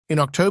In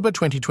October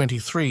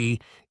 2023,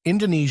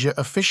 Indonesia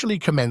officially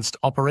commenced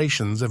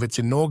operations of its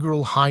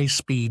inaugural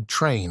high-speed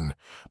train,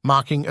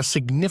 marking a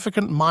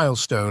significant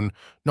milestone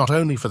not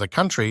only for the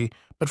country,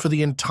 but for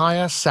the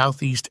entire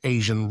Southeast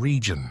Asian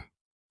region.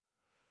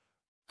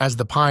 As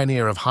the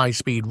pioneer of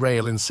high-speed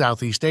rail in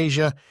Southeast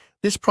Asia,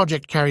 this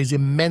project carries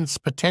immense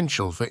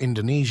potential for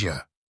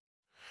Indonesia.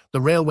 The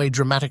railway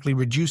dramatically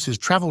reduces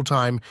travel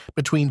time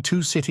between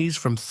two cities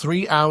from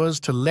 3 hours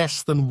to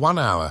less than 1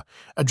 hour,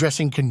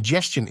 addressing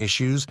congestion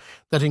issues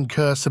that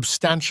incur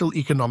substantial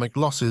economic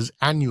losses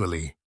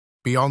annually.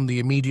 Beyond the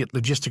immediate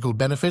logistical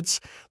benefits,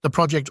 the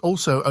project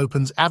also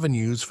opens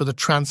avenues for the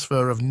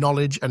transfer of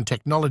knowledge and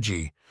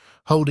technology,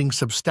 holding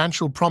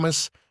substantial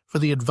promise for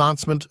the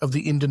advancement of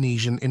the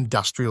Indonesian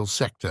industrial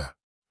sector.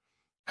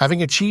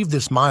 Having achieved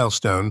this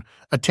milestone,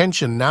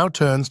 attention now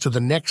turns to the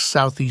next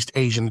Southeast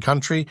Asian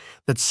country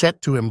that's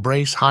set to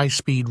embrace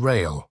high-speed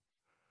rail: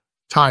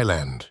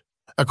 Thailand.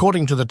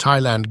 According to the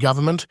Thailand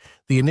government,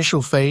 the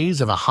initial phase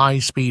of a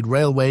high-speed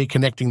railway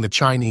connecting the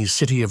Chinese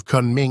city of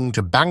Kunming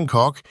to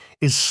Bangkok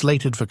is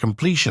slated for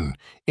completion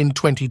in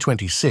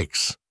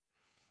 2026.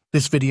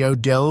 This video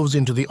delves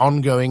into the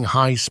ongoing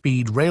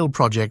high-speed rail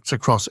projects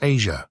across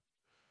Asia.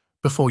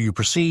 Before you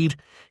proceed,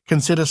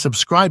 consider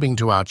subscribing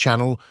to our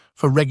channel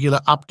for regular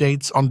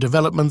updates on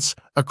developments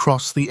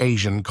across the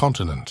Asian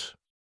continent.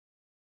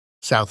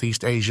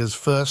 Southeast Asia's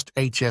first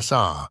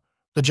HSR,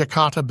 the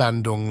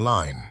Jakarta-Bandung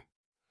Line.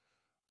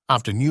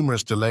 After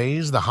numerous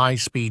delays, the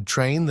high-speed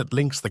train that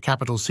links the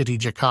capital city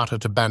Jakarta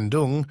to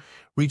Bandung,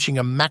 reaching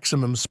a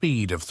maximum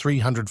speed of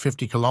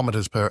 350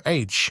 km per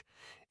h,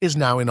 is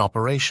now in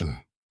operation.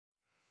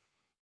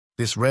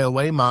 This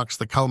railway marks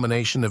the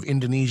culmination of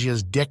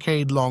Indonesia's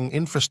decade-long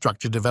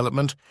infrastructure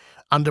development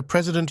under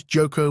President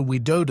Joko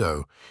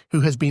Widodo,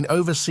 who has been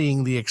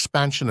overseeing the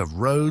expansion of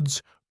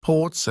roads,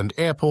 ports, and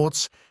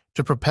airports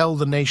to propel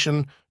the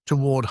nation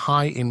toward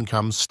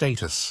high-income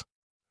status.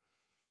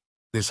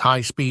 This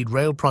high-speed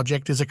rail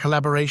project is a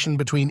collaboration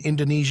between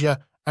Indonesia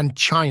and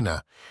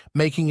China,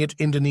 making it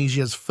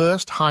Indonesia's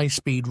first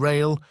high-speed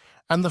rail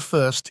and the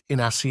first in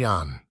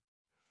ASEAN.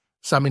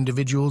 Some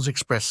individuals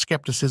express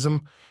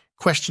skepticism,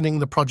 questioning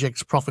the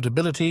project's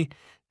profitability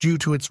due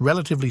to its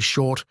relatively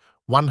short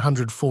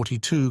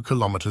 142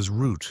 kilometers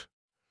route.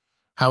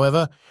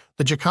 However,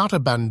 the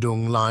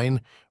Jakarta-Bandung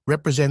Line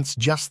represents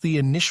just the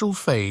initial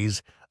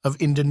phase of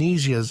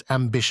Indonesia's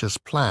ambitious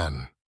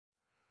plan.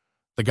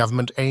 The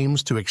government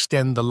aims to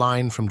extend the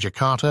line from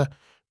Jakarta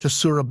to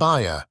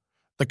Surabaya,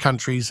 the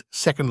country's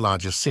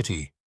second-largest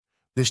city.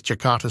 This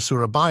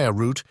Jakarta-Surabaya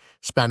route,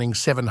 spanning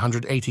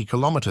 780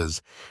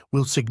 kilometers,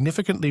 will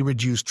significantly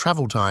reduce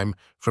travel time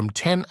from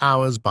 10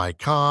 hours by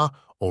car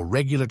or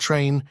regular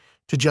train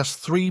to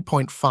just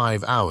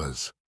 3.5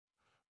 hours.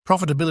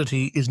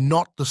 Profitability is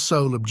not the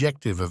sole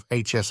objective of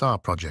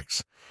HSR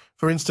projects.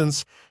 For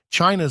instance,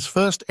 China's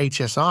first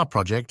HSR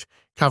project,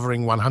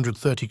 covering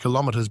 130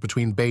 kilometers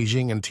between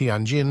Beijing and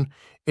Tianjin,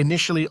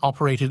 initially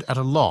operated at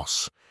a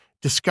loss,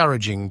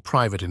 discouraging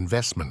private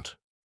investment.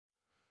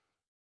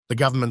 The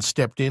government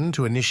stepped in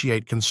to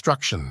initiate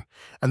construction,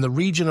 and the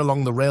region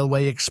along the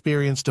railway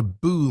experienced a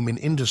boom in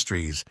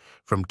industries,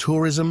 from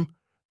tourism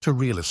to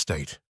real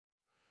estate.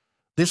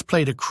 This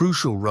played a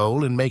crucial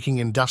role in making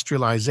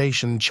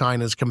industrialization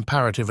China's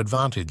comparative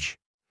advantage.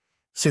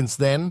 Since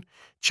then,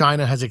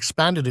 China has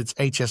expanded its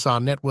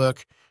HSR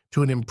network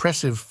to an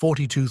impressive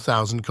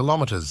 42,000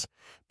 kilometers,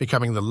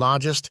 becoming the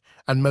largest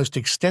and most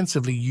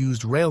extensively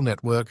used rail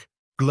network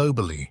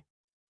globally.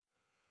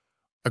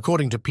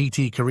 According to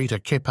PT Kereta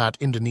Cepat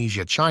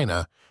Indonesia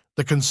China,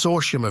 the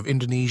consortium of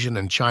Indonesian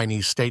and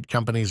Chinese state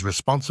companies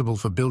responsible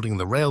for building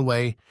the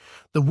railway,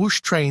 the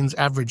Whoosh train's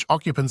average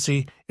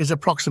occupancy is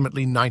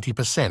approximately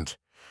 90%,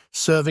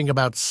 serving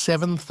about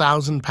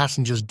 7,000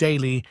 passengers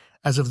daily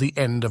as of the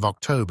end of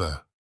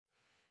October.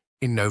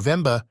 In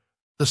November,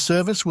 the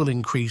service will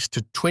increase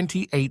to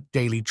 28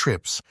 daily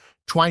trips,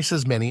 twice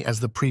as many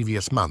as the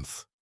previous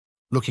month.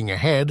 Looking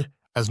ahead,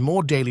 as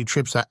more daily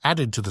trips are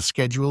added to the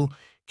schedule,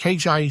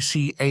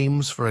 KJC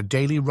aims for a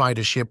daily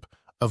ridership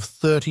of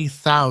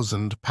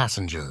 30,000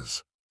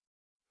 passengers.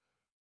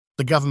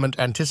 The government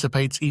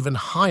anticipates even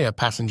higher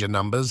passenger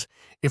numbers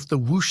if the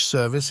Whoosh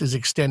service is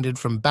extended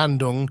from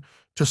Bandung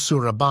to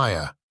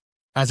Surabaya,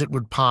 as it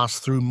would pass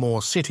through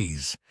more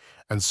cities,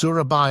 and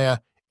Surabaya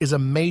is a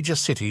major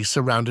city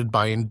surrounded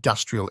by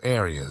industrial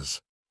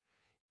areas.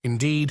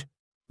 Indeed,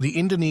 the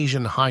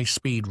Indonesian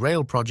high-speed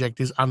rail project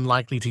is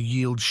unlikely to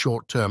yield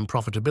short-term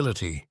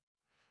profitability.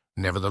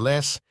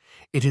 Nevertheless,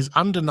 it is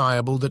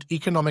undeniable that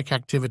economic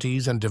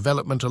activities and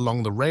development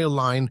along the rail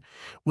line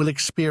will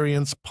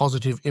experience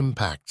positive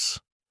impacts.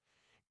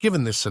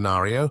 Given this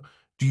scenario,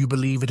 do you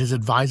believe it is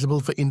advisable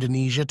for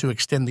Indonesia to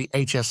extend the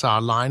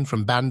HSR line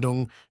from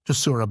Bandung to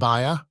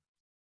Surabaya?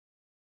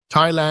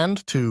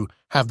 Thailand to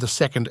have the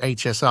second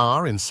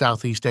HSR in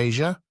Southeast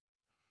Asia?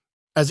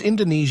 As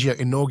Indonesia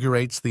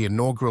inaugurates the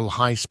inaugural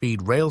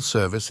high-speed rail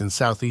service in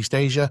Southeast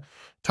Asia,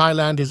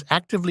 Thailand is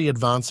actively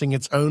advancing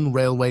its own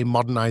railway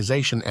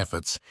modernization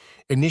efforts,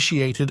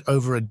 initiated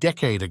over a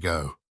decade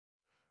ago.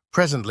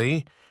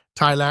 Presently,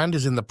 Thailand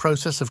is in the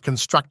process of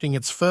constructing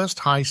its first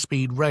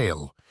high-speed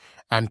rail,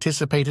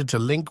 anticipated to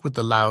link with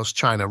the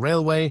Laos-China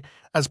Railway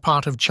as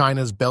part of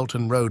China's Belt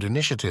and Road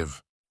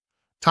Initiative.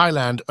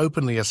 Thailand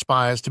openly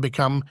aspires to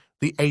become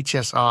the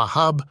HSR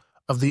hub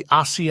of the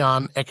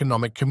ASEAN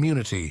Economic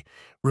Community,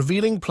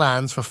 revealing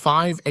plans for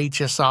 5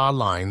 HSR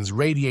lines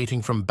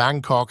radiating from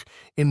Bangkok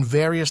in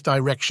various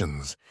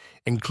directions,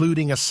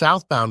 including a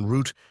southbound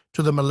route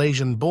to the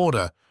Malaysian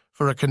border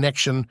for a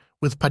connection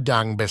with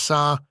Padang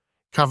Besar,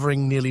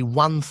 covering nearly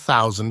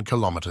 1,000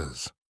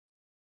 kilometers.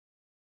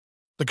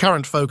 The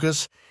current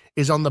focus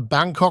is on the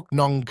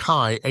Bangkok-Nong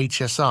Khai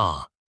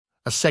HSR,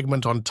 a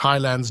segment on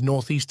Thailand's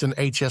northeastern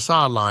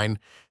HSR line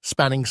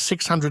spanning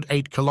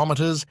 608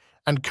 kilometers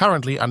and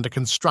currently under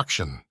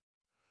construction.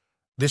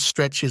 This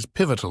stretch is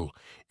pivotal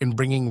in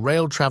bringing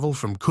rail travel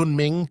from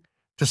Kunming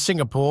to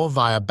Singapore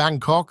via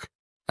Bangkok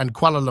and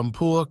Kuala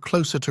Lumpur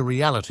closer to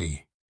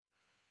reality.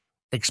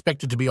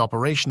 Expected to be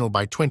operational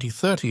by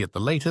 2030 at the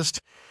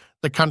latest,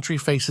 the country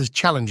faces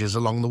challenges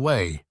along the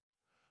way.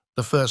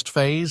 The first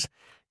phase,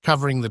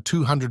 covering the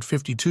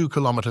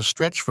 252-kilometer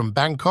stretch from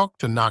Bangkok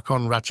to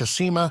Nakhon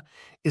Ratchasima,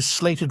 is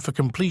slated for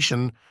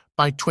completion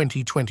by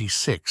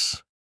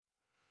 2026.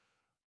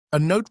 A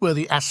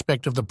noteworthy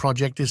aspect of the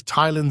project is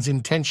Thailand's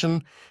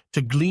intention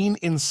to glean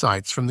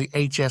insights from the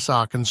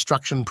HSR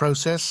construction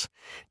process,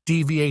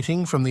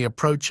 deviating from the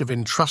approach of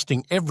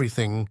entrusting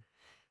everything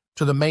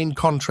to the main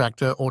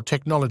contractor or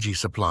technology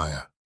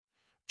supplier.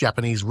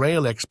 Japanese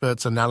rail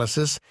experts'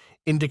 analysis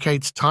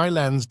indicates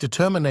Thailand's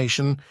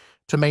determination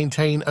to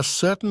maintain a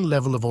certain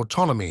level of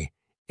autonomy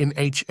in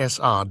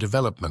HSR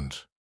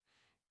development.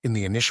 In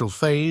the initial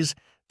phase,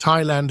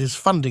 Thailand is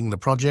funding the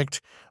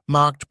project,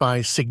 marked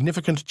by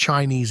significant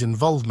Chinese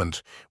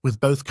involvement, with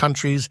both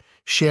countries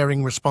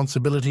sharing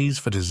responsibilities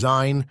for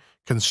design,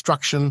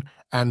 construction,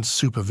 and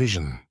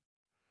supervision.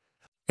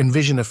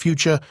 Envision a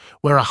future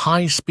where a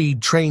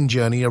high-speed train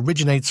journey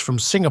originates from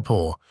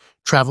Singapore,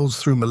 travels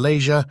through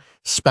Malaysia,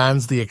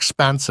 spans the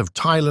expanse of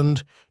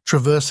Thailand,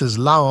 traverses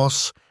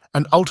Laos,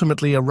 and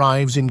ultimately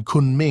arrives in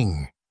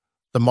Kunming,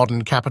 the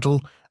modern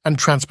capital and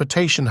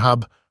transportation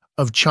hub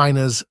of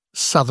China's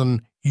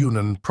southern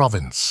Yunnan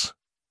province.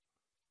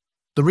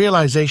 The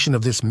realization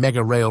of this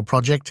mega-rail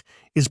project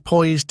is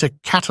poised to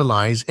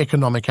catalyze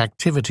economic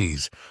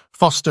activities,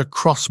 foster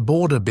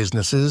cross-border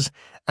businesses,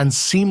 and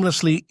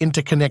seamlessly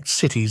interconnect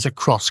cities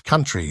across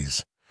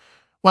countries.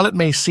 While it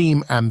may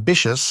seem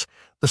ambitious,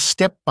 the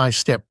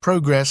step-by-step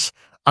progress,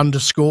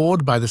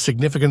 underscored by the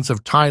significance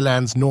of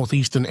Thailand's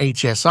northeastern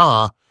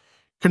HSR,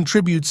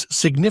 contributes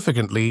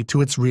significantly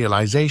to its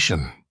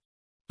realization.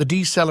 The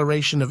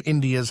deceleration of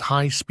India's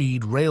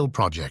high-speed rail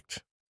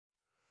project.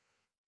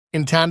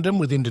 In tandem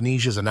with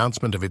Indonesia's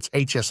announcement of its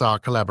HSR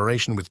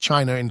collaboration with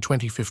China in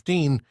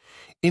 2015,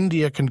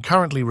 India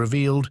concurrently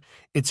revealed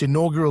its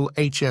inaugural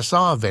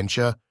HSR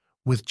venture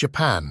with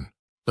Japan,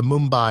 the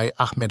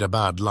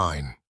Mumbai-Ahmedabad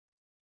Line.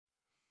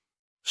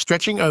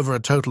 Stretching over a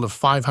total of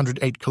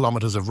 508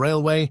 kilometers of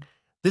railway,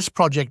 this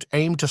project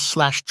aimed to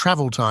slash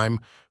travel time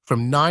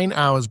from 9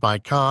 hours by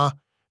car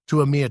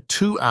to a mere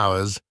 2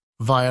 hours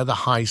via the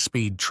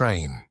high-speed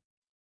train.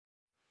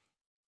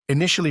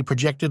 Initially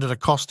projected at a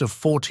cost of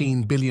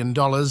 $14 billion,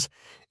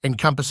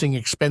 encompassing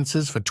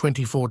expenses for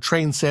 24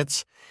 train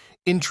sets,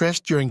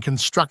 interest during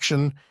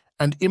construction,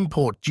 and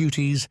import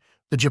duties,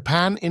 the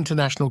Japan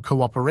International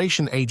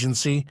Cooperation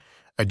Agency,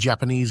 a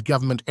Japanese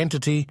government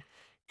entity,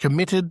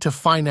 committed to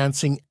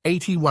financing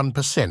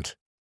 81%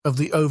 of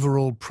the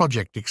overall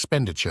project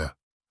expenditure.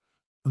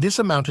 This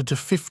amounted to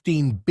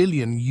 $15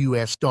 billion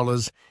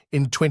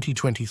in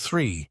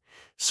 2023,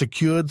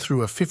 secured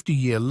through a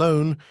 50-year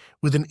loan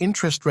with an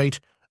interest rate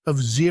of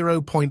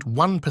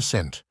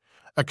 0.1%,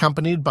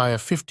 accompanied by a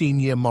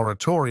 15-year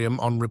moratorium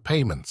on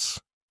repayments.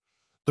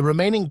 The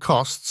remaining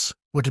costs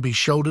were to be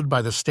shouldered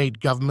by the state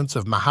governments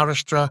of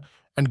Maharashtra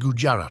and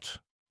Gujarat.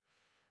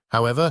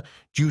 However,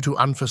 due to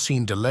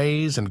unforeseen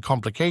delays and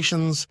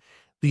complications,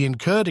 the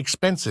incurred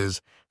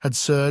expenses had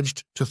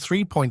surged to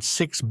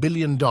 $3.6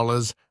 billion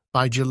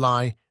by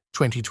July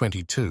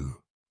 2022.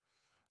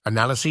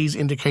 Analyses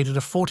indicated a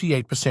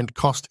 48%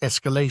 cost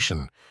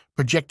escalation,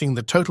 projecting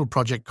the total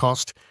project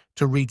cost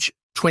to reach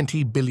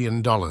 $20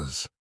 billion.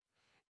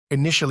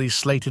 Initially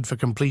slated for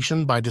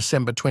completion by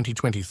December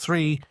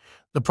 2023,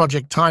 the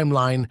project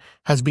timeline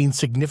has been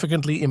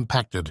significantly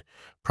impacted,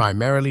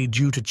 primarily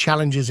due to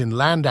challenges in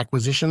land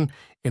acquisition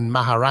in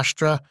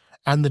Maharashtra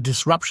and the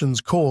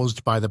disruptions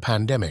caused by the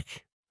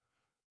pandemic.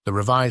 The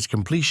revised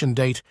completion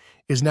date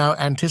is now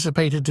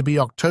anticipated to be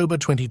October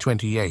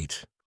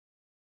 2028.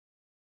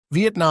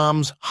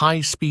 Vietnam's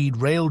high-speed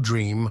rail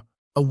dream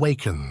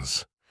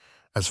awakens.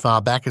 As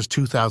far back as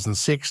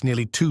 2006,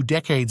 nearly 2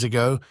 decades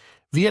ago,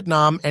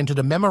 Vietnam entered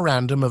a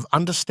memorandum of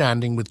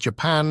understanding with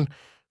Japan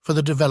for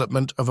the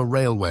development of a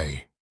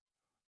railway.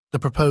 The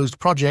proposed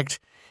project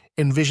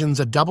envisions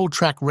a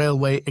double-track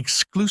railway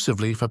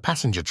exclusively for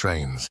passenger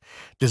trains,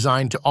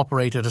 designed to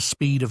operate at a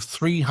speed of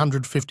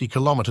 350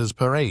 kilometers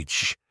per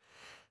h.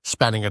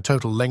 Spanning a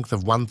total length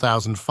of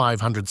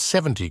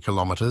 1,570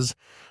 kilometers,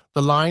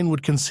 The line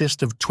would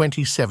consist of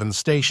 27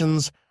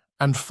 stations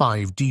and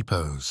 5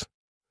 depots.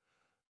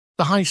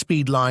 The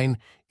high-speed line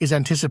is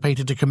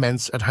anticipated to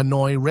commence at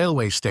Hanoi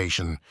Railway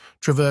Station,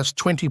 traverse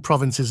 20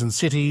 provinces and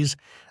cities,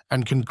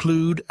 and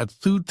conclude at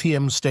Thu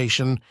Thiem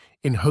Station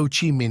in Ho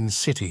Chi Minh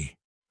City.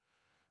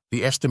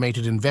 The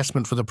estimated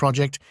investment for the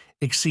project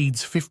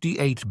exceeds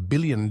 $58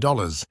 billion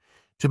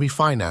to be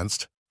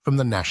financed from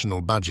the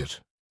national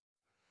budget.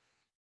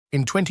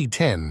 In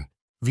 2010,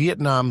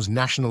 Vietnam's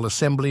National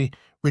Assembly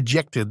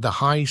rejected the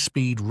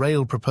high-speed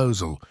rail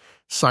proposal,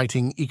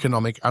 citing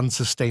economic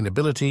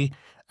unsustainability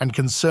and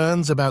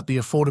concerns about the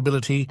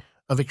affordability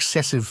of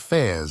excessive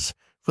fares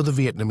for the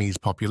Vietnamese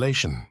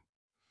population.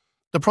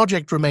 The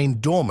project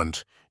remained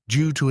dormant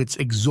due to its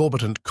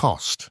exorbitant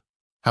cost.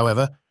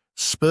 However,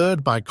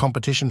 spurred by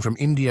competition from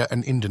India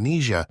and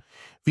Indonesia,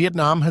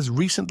 Vietnam has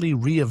recently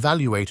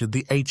re-evaluated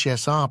the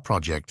HSR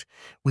project,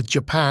 with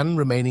Japan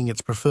remaining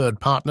its preferred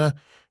partner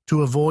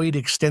to avoid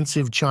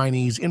extensive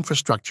Chinese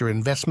infrastructure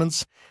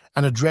investments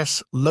and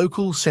address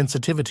local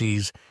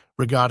sensitivities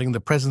regarding the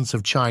presence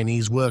of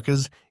Chinese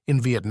workers in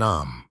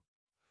Vietnam.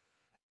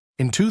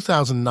 In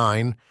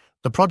 2009,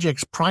 the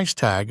project's price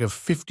tag of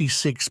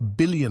 $56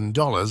 billion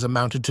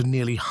amounted to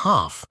nearly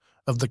half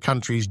of the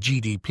country's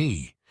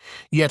GDP.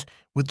 Yet,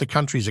 with the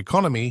country's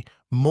economy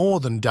more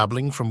than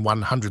doubling from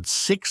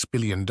 $106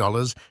 billion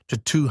to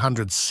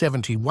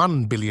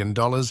 $271 billion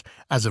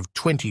as of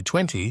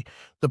 2020,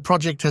 the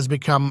project has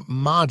become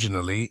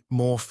marginally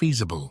more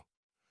feasible.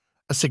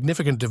 A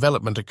significant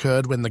development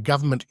occurred when the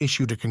government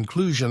issued a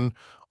conclusion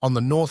on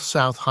the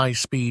North-South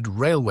High-Speed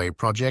Railway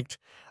project,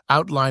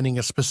 outlining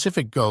a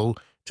specific goal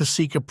to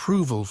seek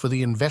approval for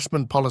the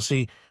investment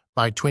policy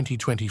by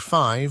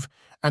 2025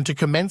 and to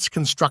commence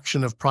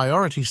construction of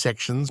priority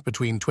sections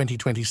between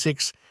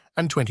 2026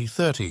 and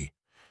 2030,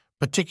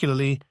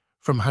 particularly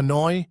from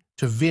Hanoi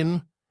to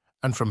Vinh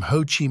and from Ho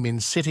Chi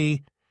Minh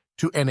City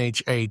to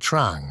Nha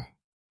Trang.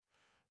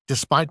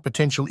 Despite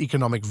potential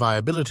economic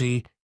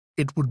viability,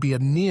 it would be a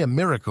near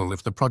miracle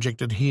if the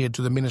project adhered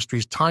to the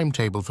ministry's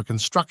timetable for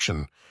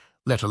construction,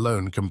 let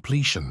alone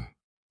completion.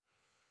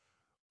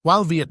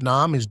 While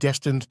Vietnam is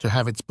destined to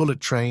have its bullet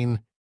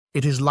train,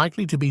 it is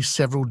likely to be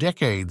several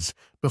decades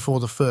before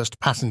the first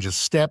passengers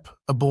step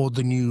aboard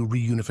the new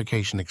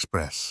Reunification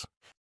Express.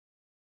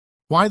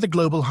 Why the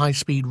global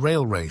high-speed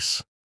rail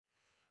race?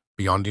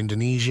 Beyond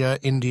Indonesia,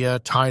 India,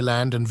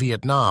 Thailand, and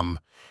Vietnam,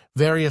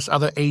 various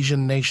other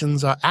Asian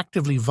nations are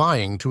actively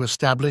vying to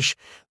establish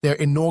their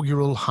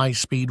inaugural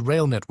high-speed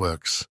rail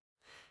networks.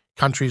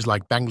 Countries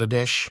like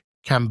Bangladesh,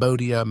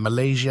 Cambodia,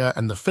 Malaysia,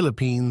 and the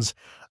Philippines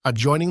are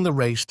joining the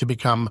race to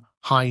become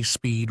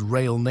high-speed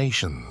rail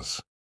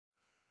nations.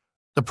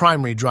 The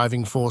primary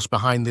driving force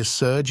behind this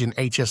surge in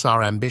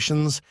HSR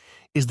ambitions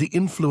is the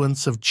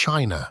influence of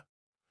China.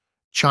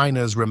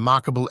 China's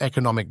remarkable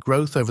economic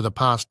growth over the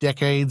past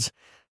decades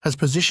has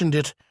positioned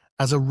it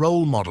as a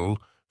role model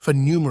for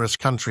numerous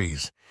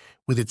countries,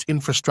 with its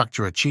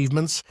infrastructure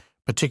achievements,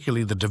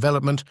 particularly the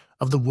development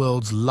of the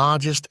world's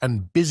largest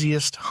and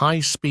busiest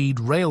high-speed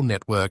rail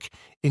network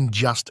in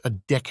just a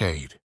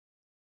decade.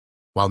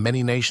 While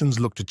many nations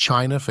look to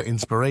China for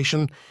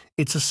inspiration,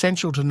 it's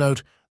essential to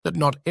note that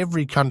not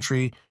every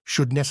country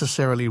should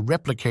necessarily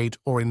replicate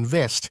or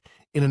invest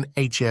in an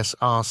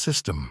HSR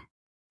system.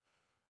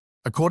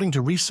 According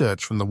to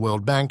research from the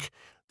World Bank,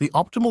 the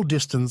optimal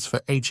distance for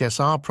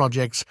HSR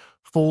projects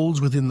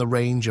falls within the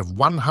range of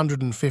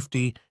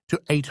 150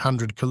 to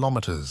 800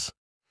 kilometers.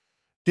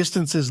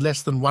 Distances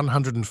less than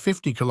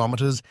 150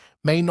 kilometers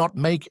may not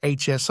make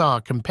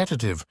HSR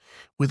competitive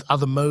with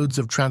other modes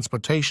of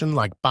transportation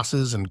like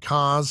buses and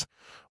cars,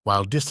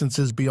 while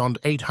distances beyond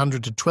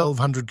 800 to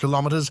 1200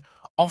 kilometers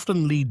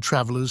often lead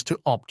travelers to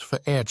opt for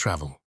air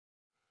travel.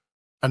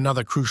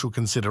 Another crucial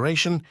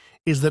consideration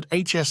is that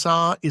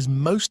HSR is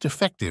most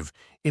effective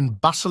in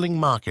bustling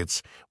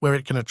markets where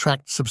it can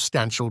attract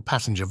substantial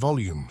passenger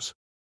volumes.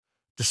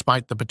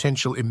 Despite the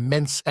potential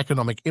immense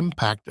economic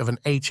impact of an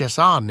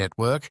HSR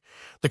network,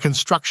 the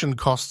construction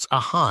costs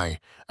are high,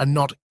 and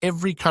not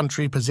every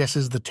country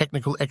possesses the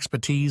technical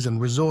expertise and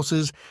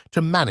resources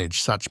to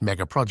manage such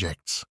mega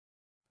projects.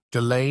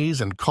 Delays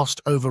and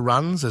cost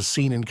overruns, as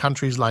seen in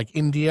countries like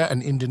India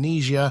and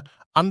Indonesia,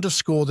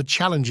 underscore the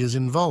challenges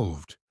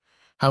involved.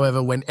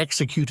 However, when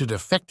executed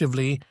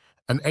effectively,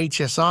 an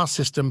HSR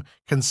system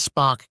can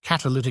spark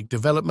catalytic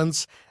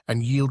developments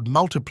and yield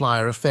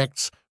multiplier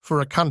effects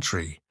for a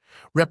country,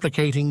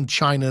 replicating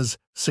China's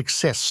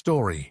success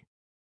story.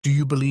 Do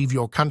you believe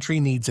your country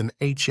needs an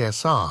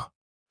HSR?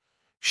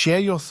 Share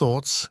your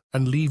thoughts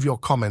and leave your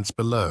comments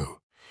below.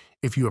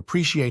 If you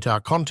appreciate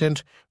our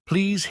content,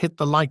 please hit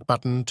the like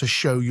button to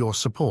show your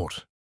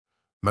support.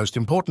 Most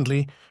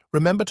importantly,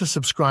 remember to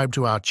subscribe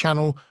to our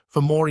channel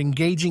for more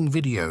engaging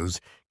videos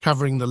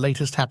covering the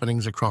latest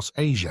happenings across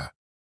Asia.